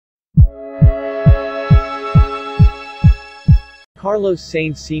Carlos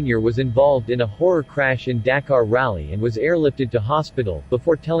Sainz Senior was involved in a horror crash in Dakar Rally and was airlifted to hospital,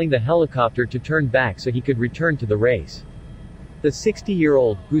 before telling the helicopter to turn back so he could return to the race. The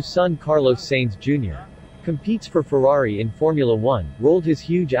 60-year-old, whose son Carlos Sainz Jr. competes for Ferrari in Formula One, rolled his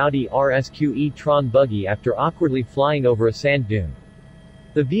huge Audi RSQ e-tron buggy after awkwardly flying over a sand dune.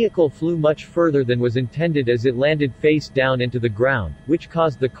 The vehicle flew much further than was intended as it landed face down into the ground, which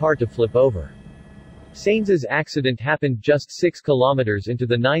caused the car to flip over. Sainz's accident happened just 6 kilometers into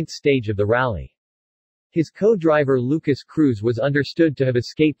the 9th stage of the rally. His co-driver Lucas Cruz was understood to have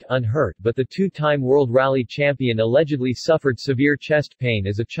escaped unhurt, but the two-time World Rally champion allegedly suffered severe chest pain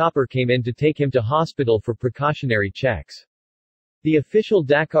as a chopper came in to take him to hospital for precautionary checks. The official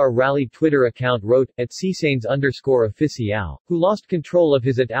Dakar Rally Twitter account wrote, @Sainz_official, who lost control of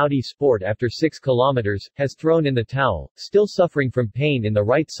his Audi Sport after 6 kilometers, has thrown in the towel, still suffering from pain in the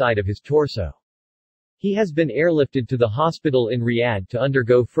right side of his torso. He has been airlifted to the hospital in Riyadh to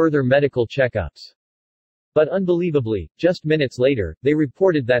undergo further medical checkups. But unbelievably, just minutes later, they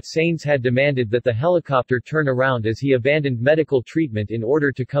reported that Sainz had demanded that the helicopter turn around as he abandoned medical treatment in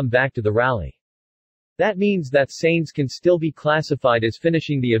order to come back to the rally. That means that Sainz can still be classified as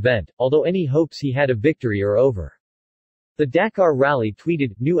finishing the event, although any hopes he had of victory are over. The Dakar Rally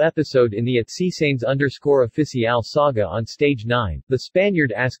tweeted, "New episode in the @Sainz_official saga on Stage 9, the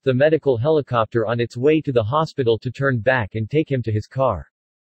Spaniard asked the medical helicopter on its way to the hospital to turn back and take him to his car.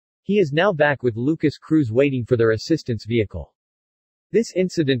 He is now back with Lucas Cruz waiting for their assistance vehicle." This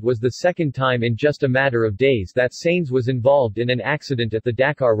incident was the second time in just a matter of days that Sainz was involved in an accident at the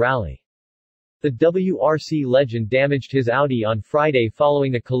Dakar Rally. The WRC legend damaged his Audi on Friday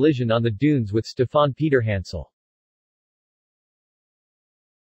following a collision on the dunes with Stefan Peterhansel.